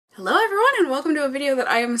Hello everyone and welcome to a video that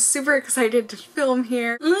I am super excited to film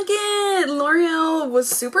here. Look at L'Oreal was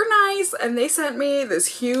super nice and they sent me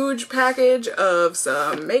this huge package of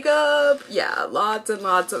some makeup. Yeah, lots and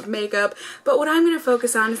lots of makeup. But what I'm going to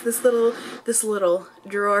focus on is this little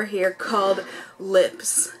drawer here called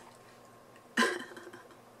lips.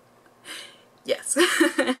 Yes.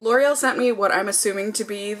 L'Oreal sent me what I'm assuming to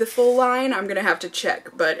be the full line. I'm gonna have to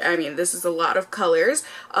check, but I mean, this is a lot of colors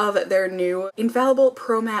of their new Infallible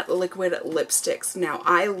Pro Matte Liquid Lipsticks. Now,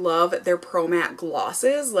 I love their Pro Matte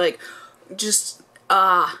glosses, like, just,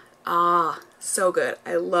 so good.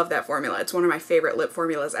 I love that formula. It's one of my favorite lip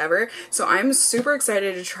formulas ever. So I'm super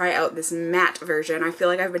excited to try out this matte version. I feel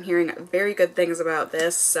like I've been hearing very good things about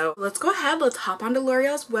this. So let's go ahead, let's hop onto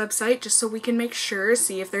L'Oreal's website just so we can make sure,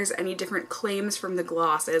 see if there's any different claims from the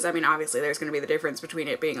glosses. I mean, obviously there's going to be the difference between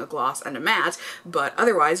it being a gloss and a matte, but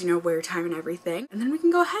otherwise, you know, wear time and everything. And then we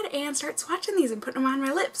can go ahead and start swatching these and putting them on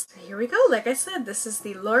my lips. So here we go. Like I said, this is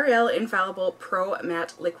the L'Oreal Infallible Pro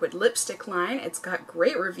Matte Liquid Lipstick line. It's got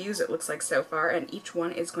great reviews, it looks like, so far, and each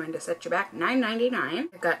one is going to set you back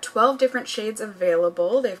 $9.99. They've got 12 different shades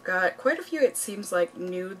available. They've got quite a few, it seems like,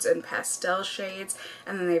 nudes and pastel shades,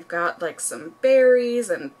 and then they've got like some berries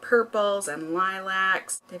and purples and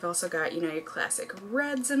lilacs. They've also got, you know, your classic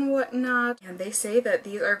reds and whatnot, and they say that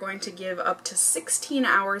these are going to give up to 16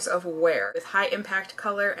 hours of wear with high impact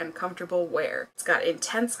color and comfortable wear. It's got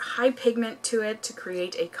intense high pigment to it to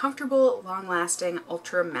create a comfortable, long-lasting,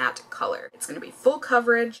 ultra matte color. It's going to be full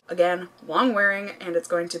coverage, again, long wearing, and it's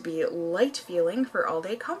going to be light feeling for all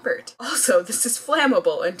day comfort. Also, this is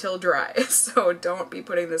flammable until dry, so don't be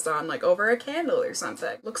putting this on like over a candle or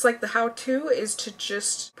something. Looks like the how-to is to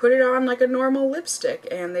just put it on like a normal lipstick,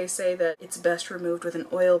 and they say that it's best removed with an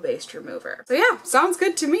oil-based remover. So yeah, sounds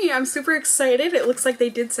good to me. I'm super excited. It looks like they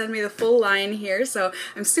did send me the full line here, so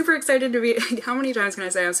I'm super excited to be, how many times can I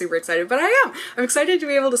say I'm super excited? But I am! I'm excited to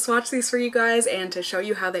be able to swatch these for you guys and to show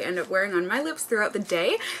you how they end up wearing on my lips throughout the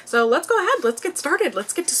day. So let's go ahead, let's get started.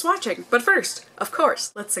 Let's get to swatching. But first, of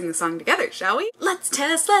course, let's sing the song together, shall we? Let's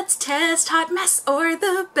test, hot mess or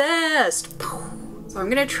the best. So I'm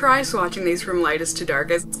gonna try swatching these from lightest to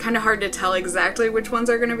darkest. It's kind of hard to tell exactly which ones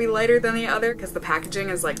are gonna be lighter than the other because the packaging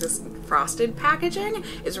is like this frosted packaging.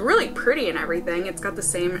 It's really pretty and everything. It's got the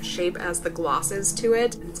same shape as the glosses to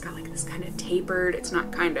it. And it's got like this kind of tapered, it's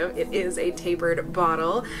not kind of, it is a tapered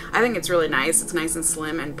bottle. I think it's really nice. It's nice and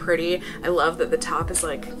slim and pretty. I love that the top is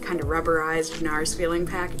like kind of rubberized NARS feeling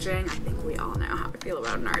packaging. I think we all know how I feel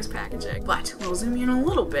about NARS packaging. But we'll zoom in a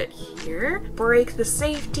little bit here. Break the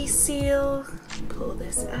safety seal. Pull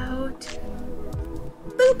this out.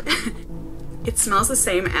 Boop! It smells the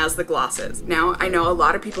same as the glosses. Now, I know a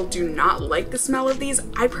lot of people do not like the smell of these.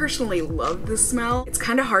 I personally love the smell. It's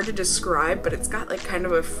kind of hard to describe, but it's got like kind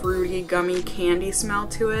of a fruity, gummy candy smell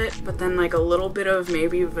to it, but then like a little bit of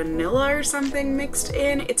maybe vanilla or something mixed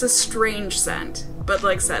in. It's a strange scent, but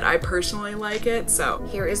like I said, I personally like it. So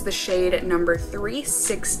here is the shade number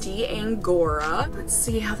 360 Angora. Let's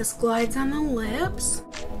see how this glides on the lips.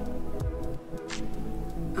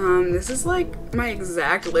 This is like my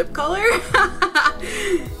exact lip color. That's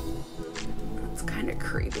kind of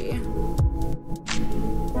creepy.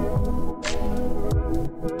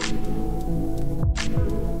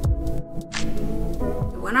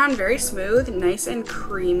 Went on very smooth, nice and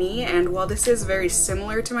creamy, and while this is very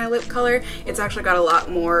similar to my lip color, it's actually got a lot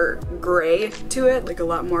more gray to it, like a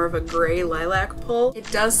lot more of a gray lilac pull. It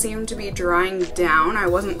does seem to be drying down. I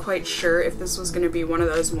wasn't quite sure if this was going to be one of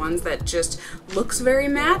those ones that just looks very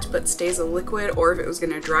matte but stays a liquid, or if it was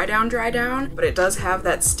going to dry down, but it does have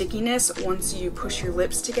that stickiness once you push your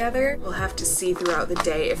lips together. We'll have to see throughout the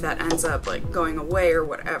day if that ends up like going away or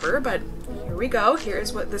whatever, but here we go.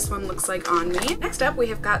 Here's what this one looks like on me. Next up, we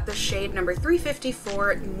have got the shade number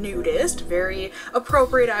 354 Nudist. Very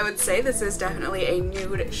appropriate, I would say. This is definitely a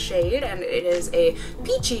nude shade, and it is a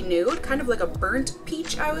peachy nude, kind of like a burnt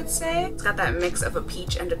peach, I would say. It's got that mix of a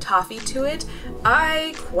peach and a toffee to it.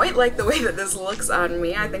 I quite like the way that this looks on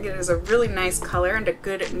me. I think it is a really nice color and a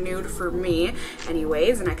good nude for me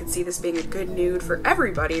anyways, and I could see this being a good nude for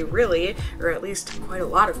everybody, really, or at least quite a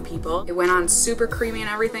lot of people. It went on super creamy and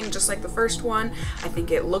everything, just like the first one. I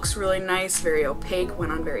think it looks really nice, very opaque,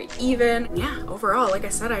 went on very even. Yeah, overall, like I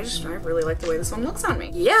said, I really like the way this one looks on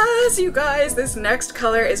me. Yes, you guys, this next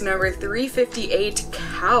color is number 358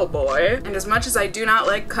 Cowboy. And as much as I do not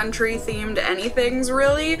like country themed anythings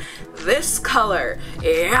really, this color,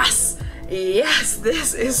 yes! Yes,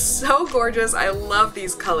 this is so gorgeous. I love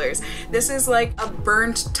these colors. This is like a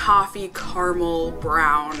burnt toffee caramel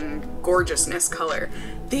brown gorgeousness color.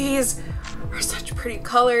 These are such pretty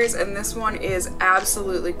colors, and this one is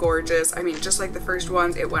absolutely gorgeous. I mean, just like the first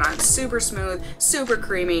ones, it went on super smooth, super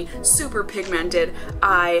creamy, super pigmented.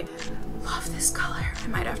 I love this color. I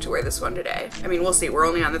might have to wear this one today. I mean, we'll see. We're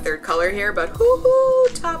only on the third color here, but hoo-hoo,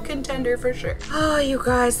 top contender for sure. Oh, you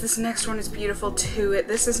guys, this next one is beautiful too.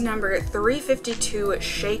 This is number 352,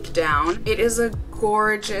 Shakedown. It is a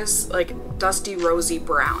gorgeous, like, dusty rosy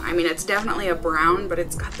brown. I mean, it's definitely a brown, but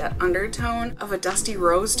it's got that undertone of a dusty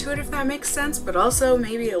rose to it, if that makes sense, but also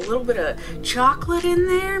maybe a little bit of chocolate in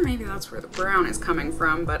there. Maybe that's where the brown is coming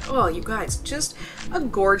from, but oh, you guys, just a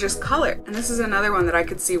gorgeous color. And this is another one that I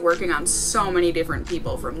could see working on so many different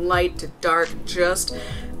people, from light to dark. Just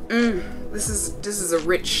this is a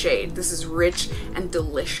rich shade. This is rich and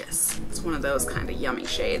delicious. It's one of those kind of yummy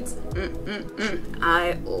shades.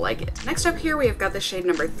 I like it. Next up here, we have got the shade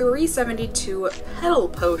number 372, Petal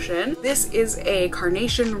Potion. This is a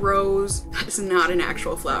carnation rose. That is not an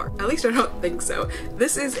actual flower. At least I don't think so.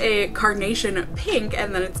 This is a carnation pink,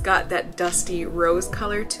 and then it's got that dusty rose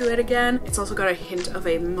color to it again. It's also got a hint of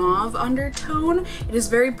a mauve undertone. It is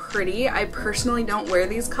very pretty. I personally don't wear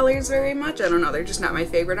these colors very much. I don't know, they're just not my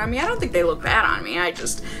favorite on me. I don't think they look bad on me. I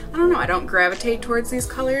don't know, I don't gravitate towards these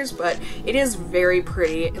colors, but it is very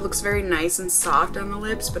pretty. It looks very nice and soft on the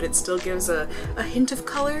lips, but it still gives a hint of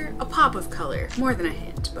color, a pop of color, more than a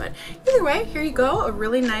hint. But either way, here you go, a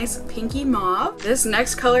really nice pinky mauve. This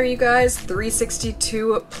next color, you guys,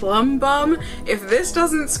 362 Plum Bum. If this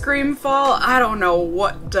doesn't scream fall, I don't know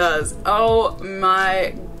what does. Oh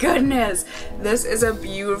my goodness. This is a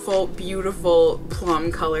beautiful, beautiful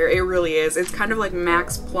plum color. It really is. It's kind of like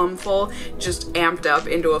MAC's Plumful, just amped up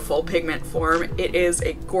into a full pigment form. It is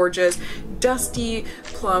a gorgeous, dusty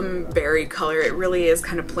plum berry color. It really is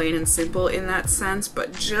kind of plain and simple in that sense,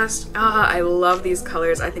 but just, I love these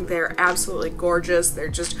colors. I think they are absolutely gorgeous. They're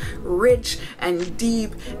just rich and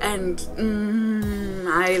deep, and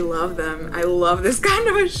I love them. I love this kind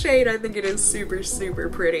of a shade. I think it is super, super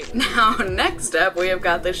pretty. Now, next up, we have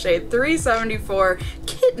got the shade 374,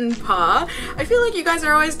 Kitten Paw. I feel like you guys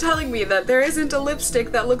are always telling me that there isn't a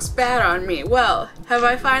lipstick that looks bad on me. Well, have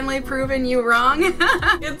I finally proven you wrong?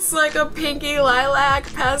 It's like a pinky lilac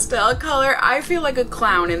pastel color. I feel like a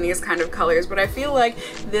clown in these kind of colors, but I feel like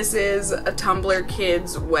this is a Tumblr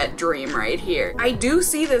kid's wet dream right here. I do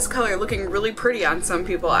see this color looking really pretty on some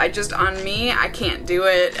people. On me, I can't do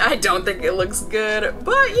it. I don't think it looks good,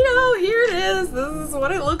 but you know, here it is. This is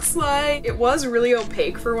what it looks like. It was really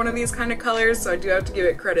opaque for one of these kind of colors, so I do have to give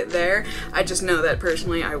it credit there. I just know that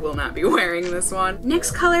personally I will not be wearing this one.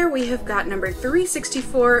 Next color, we have got number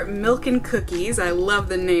 364, Milk and Cookies. I love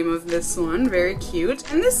the name of this one, very cute.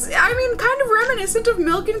 And this, I mean, kind of reminiscent of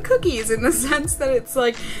Milk and Cookies in the sense that it's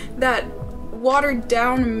like that watered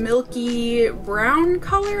down milky brown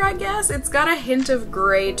color, I guess. It's got a hint of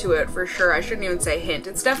gray to it for sure. I shouldn't even say hint.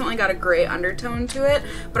 It's definitely got a gray undertone to it,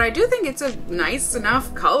 but I do think it's a nice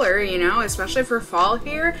enough color, you know, especially for fall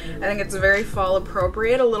here. I think it's very fall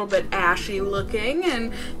appropriate, a little bit ashy looking,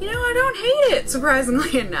 and you know, I don't hate it,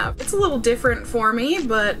 surprisingly enough. It's a little different for me,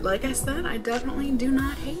 but like I said, I definitely do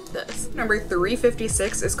not hate this. Number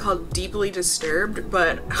 356 is called Deeply Disturbed,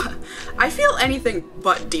 but I feel anything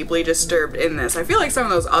but deeply disturbed in this. I feel like some of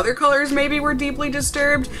those other colors maybe were deeply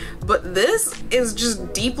disturbed, but this is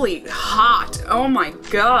just deeply hot. Oh my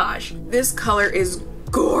gosh. This color is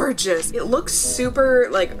gorgeous. It looks super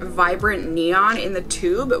like vibrant neon in the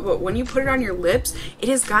tube, but when you put it on your lips, it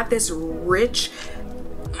has got this rich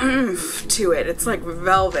oomph to it. It's like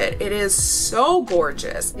velvet. It is so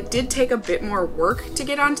gorgeous. It did take a bit more work to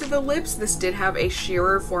get onto the lips. This did have a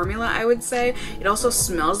sheerer formula, I would say. It also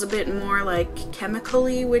smells a bit more like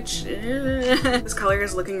chemically, which this color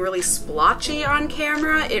is looking really splotchy on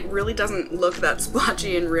camera. It really doesn't look that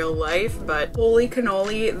splotchy in real life, but holy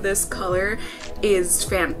cannoli, this color is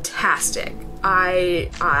fantastic.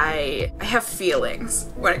 I have feelings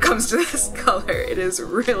when it comes to this color. It is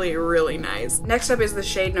really, really nice. Next up is the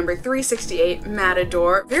shade number 368,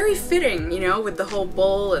 Matador. Very fitting, you know, with the whole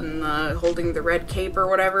bull and holding the red cape or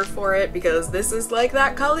whatever for it, because this is like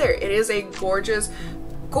that color. It is a gorgeous,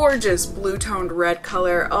 gorgeous blue-toned red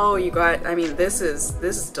color. Oh, you got, I mean, this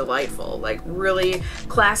is delightful. Like really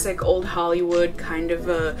classic old Hollywood kind of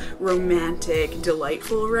a romantic,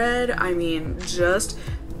 delightful red. I mean, just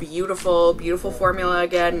beautiful, beautiful formula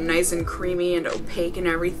again, nice and creamy and opaque and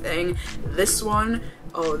everything. This one,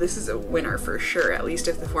 oh, this is a winner for sure, at least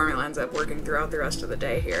if the formula ends up working throughout the rest of the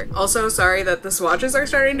day here. Also, sorry that the swatches are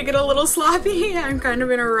starting to get a little sloppy. I'm kind of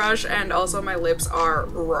in a rush, and also my lips are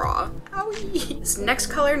raw. Owie. This next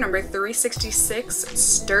color, number 366,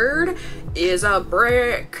 Stirred, is a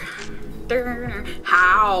brick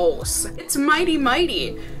house. It's mighty,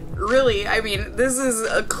 mighty. really, I mean, this is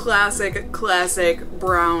a classic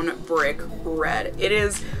brown brick red. It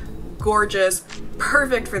is gorgeous,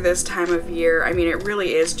 perfect for this time of year. I mean, it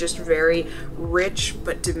really is just very rich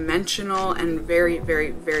but dimensional and very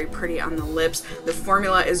pretty on the lips. The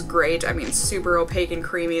formula is great. I mean, super opaque and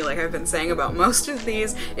creamy like I've been saying about most of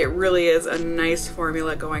these. It really is a nice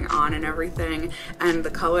formula going on and everything. And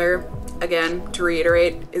the color, again, to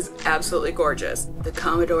reiterate, is absolutely gorgeous. The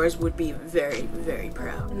Commodores would be very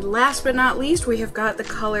proud. And last but not least, we have got the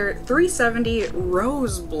color 370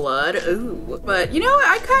 Roseblood. Ooh. But you know,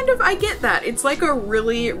 I get that. It's like a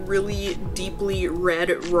really deeply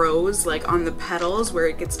red rose, like on the petals where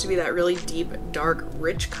it gets to be that really deep, dark,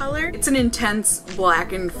 rich color. It's an intense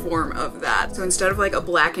blackened form of that. So instead of like a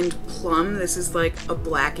blackened plum, this is like a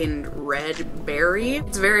blackened red berry.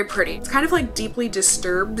 It's very pretty. It's kind of like deeply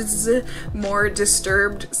disturbed, more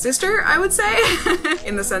disturbed sister, I would say,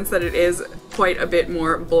 in the sense that it is quite a bit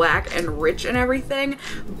more black and rich and everything,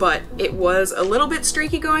 but it was a little bit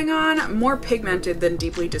streaky going on, more pigmented than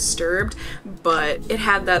deeply disturbed, but it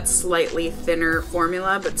had that slightly thinner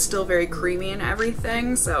formula, but still very creamy and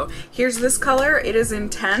everything. So here's this color. It is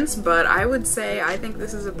intense, but I would say I think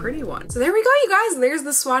this is a pretty one. So there we go, you guys. There's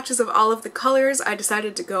the swatches of all of the colors. I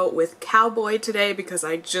decided to go with Cowboy today because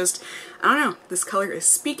I don't know, this color is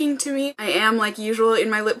speaking to me. I am, like usual in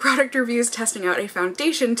my lip product reviews, testing out a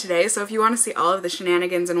foundation today, so if you want to see all of the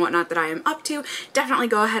shenanigans and whatnot that I am up to, definitely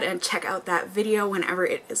go ahead and check out that video whenever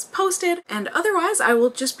it is posted. And otherwise, I will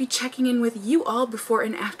just be checking in with you all before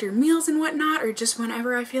and after meals and whatnot, or just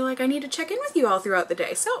whenever I feel like I need to check in with you all throughout the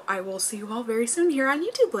day. So I will see you all very soon here on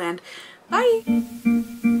YouTube land. Bye!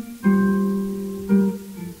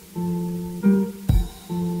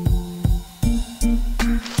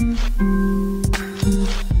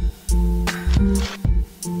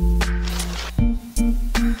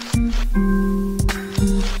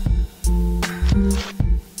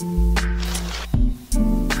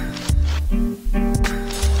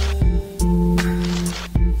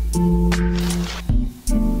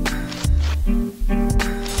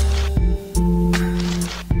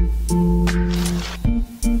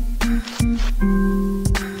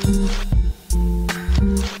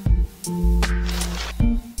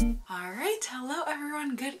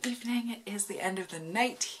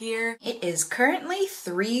 Here. It is currently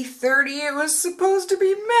 3:30. It was supposed to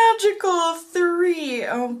be magical 3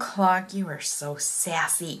 o'clock. You are so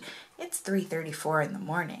sassy. It's 3:34 in the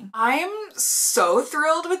morning. I'm so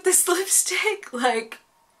thrilled with this lipstick. Like,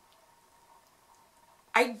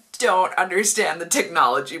 I don't understand the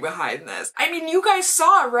technology behind this. I mean, you guys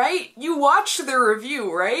saw, right? You watched the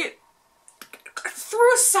review, right?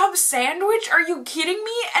 Through a sub sandwich? Are you kidding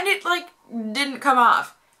me? And it like didn't come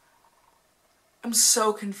off. I'm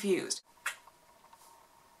so confused.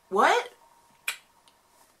 What?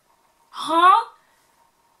 Huh?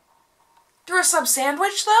 Through a sub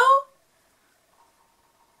sandwich though?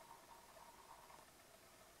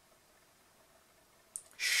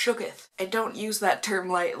 Shooketh. I don't use that term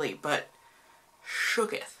lightly, but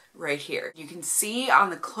shooketh right here. You can see on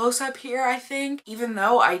the close-up here, I think, even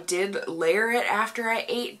though I did layer it after I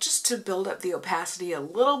ate just to build up the opacity a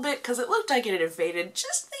little bit because it looked like it had faded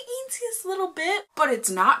just the easiest little bit, but it's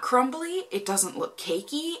not crumbly, it doesn't look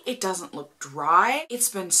cakey, it doesn't look dry. It's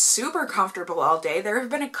been super comfortable all day. There have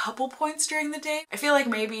been a couple points during the day. I feel like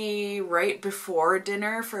maybe right before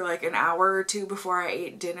dinner, for like an hour or two before I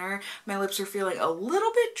ate dinner, my lips are feeling a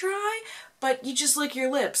little bit dry, but you just lick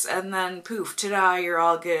your lips and then poof, ta-da, you're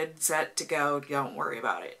all good, set to go, don't worry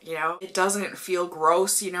about it, you know? It doesn't feel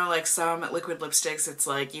gross, you know, like some liquid lipsticks, it's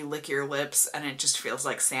like you lick your lips and it just feels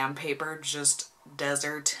like sandpaper, just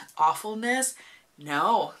desert awfulness.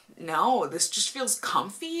 No, this just feels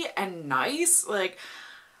comfy and nice, like,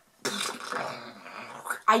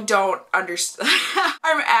 I don't understand.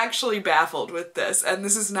 I'm actually baffled with this, and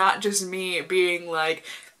this is not just me being like,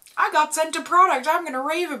 I got sent a product, I'm gonna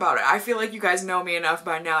rave about it. I feel like you guys know me enough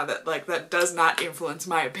by now that like that does not influence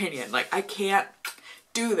my opinion. Like, I can't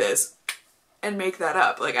do this and make that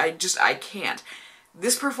up. Like, I can't.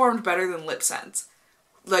 This performed better than Lip Sense.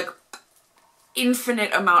 Like,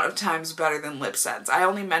 infinite amount of times better than Lip Sense. I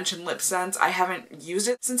only mentioned Lip Sense. I haven't used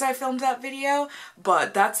it since I filmed that video,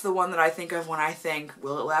 but that's the one that I think of when I think,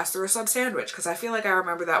 will it last through a sub sandwich? Because I feel like I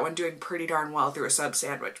remember that one doing pretty darn well through a sub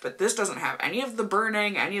sandwich, but this doesn't have any of the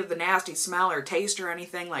burning, any of the nasty smell or taste or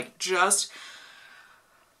anything, like just...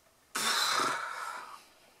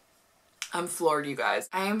 I'm floored, you guys.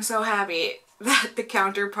 I am so happy that the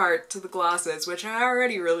counterpart to the glosses, which I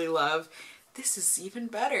already really love, this is even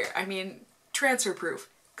better. I mean, transfer proof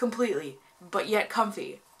completely, but yet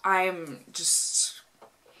comfy. I'm just,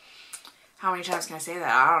 How many times can I say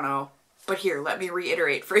that? I don't know. But here, let me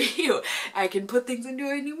reiterate for you. I can put things into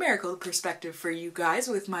a numerical perspective for you guys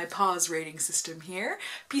with my pause rating system here.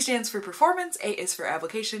 P stands for performance, A is for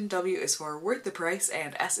application, W is for worth the price,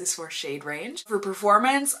 and S is for shade range. For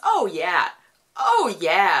performance, oh yeah,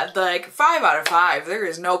 like 5 out of 5. There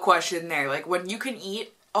is no question there. Like when you can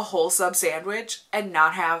eat a whole sub sandwich and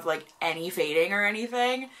not have like any fading or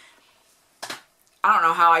anything, I don't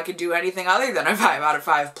know how I could do anything other than a 5 out of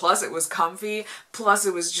 5. Plus it was comfy. Plus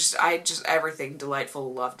it was just, everything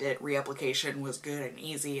delightful. Loved it. Reapplication was good and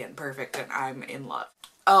easy and perfect, and I'm in love.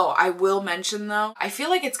 Oh, I will mention though, I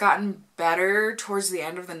feel like it's gotten better towards the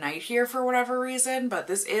end of the night here for whatever reason, but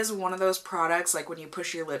this is one of those products like when you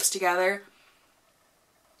push your lips together,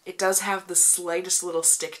 it does have the slightest little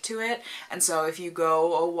stick to it, and so if you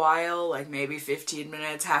go a while, like maybe 15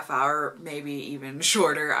 minutes, half hour, maybe even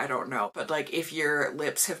shorter, I don't know, but like if your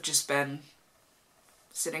lips have just been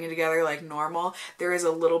sitting together like normal, there is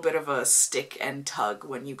a little bit of a stick and tug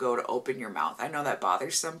when you go to open your mouth. I know that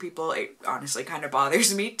bothers some people. It honestly kind of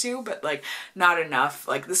bothers me too, but like not enough.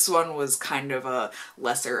 Like this one was kind of a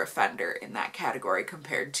lesser offender in that category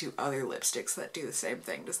compared to other lipsticks that do the same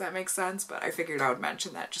thing. Does that make sense? But I figured I would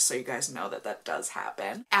mention that just so you guys know that that does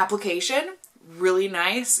happen. Application, really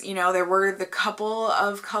nice. You know, there were the couple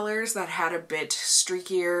of colors that had a bit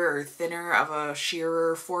streakier or thinner of a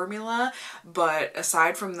sheerer formula, but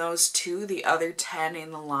aside from those two, the other 10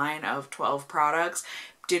 in the line of 12 products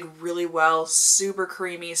did really well. Super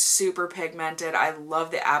creamy, super pigmented. I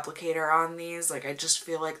love the applicator on these. Like I just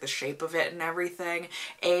feel like the shape of it and everything.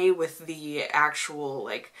 With the actual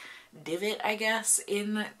like divot, I guess,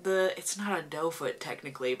 in the, it's not a doe foot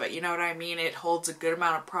technically, but you know what I mean? It holds a good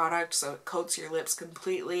amount of product, so it coats your lips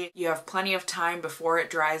completely. You have plenty of time before it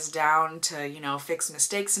dries down to, you know, fix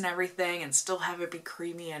mistakes and everything and still have it be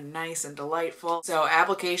creamy and nice and delightful. So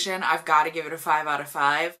application, I've got to give it a 5 out of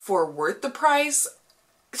 5. For worth the price,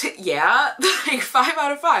 yeah, like 5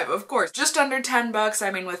 out of 5, of course. Just under 10 bucks. I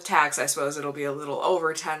mean, with tax, I suppose it'll be a little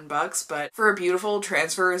over 10 bucks, but for a beautiful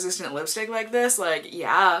transfer resistant lipstick like this, like,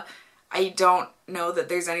 yeah, I don't know that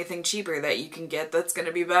there's anything cheaper that you can get that's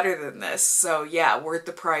gonna be better than this. So yeah, worth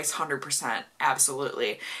the price, 100%,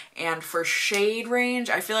 absolutely. And for shade range,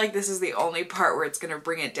 I feel like this is the only part where it's gonna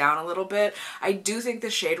bring it down a little bit. I do think the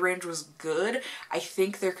shade range was good. I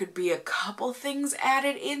think there could be a couple things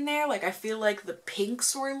added in there. Like I feel like the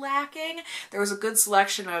pinks were lacking. There was a good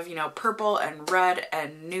selection of, you know, purple and red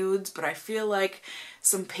and nudes, but I feel like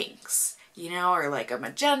some pinks, you know, or like a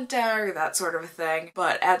magenta or that sort of a thing.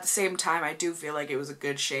 But at the same time, I do feel like it was a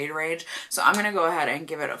good shade range. So I'm gonna go ahead and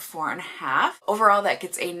give it a 4.5. Overall, that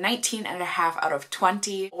gets a 19.5 out of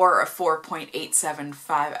 20 or a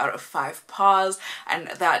 4.875 out of 5 paws. And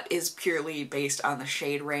that is purely based on the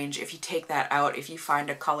shade range. If you take that out, if you find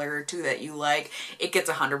a color or two that you like, it gets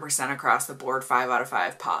 100% across the board, 5 out of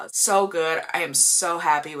 5 paws. So good. I am so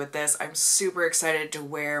happy with this. I'm super excited to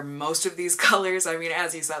wear most of these colors. I mean,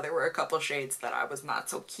 as you saw, there were a couple shades that I was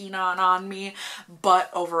not so keen on me,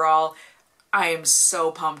 but overall I am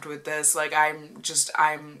so pumped with this. Like I'm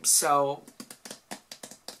so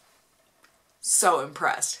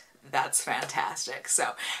impressed. That's fantastic.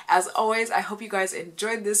 So as always, I hope you guys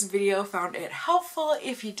enjoyed this video, found it helpful.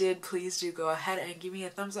 If you did, please do go ahead and give me a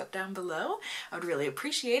thumbs up down below. I would really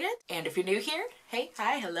appreciate it. And if you're new here, hey,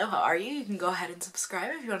 hi, hello, how are you? You can go ahead and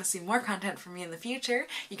subscribe if you want to see more content from me in the future.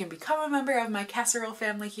 You can become a member of my casserole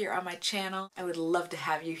family here on my channel. I would love to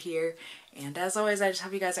have you here. And as always, I just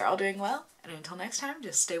hope you guys are all doing well. And until next time,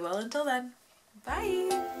 just stay well until then.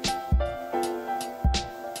 Bye!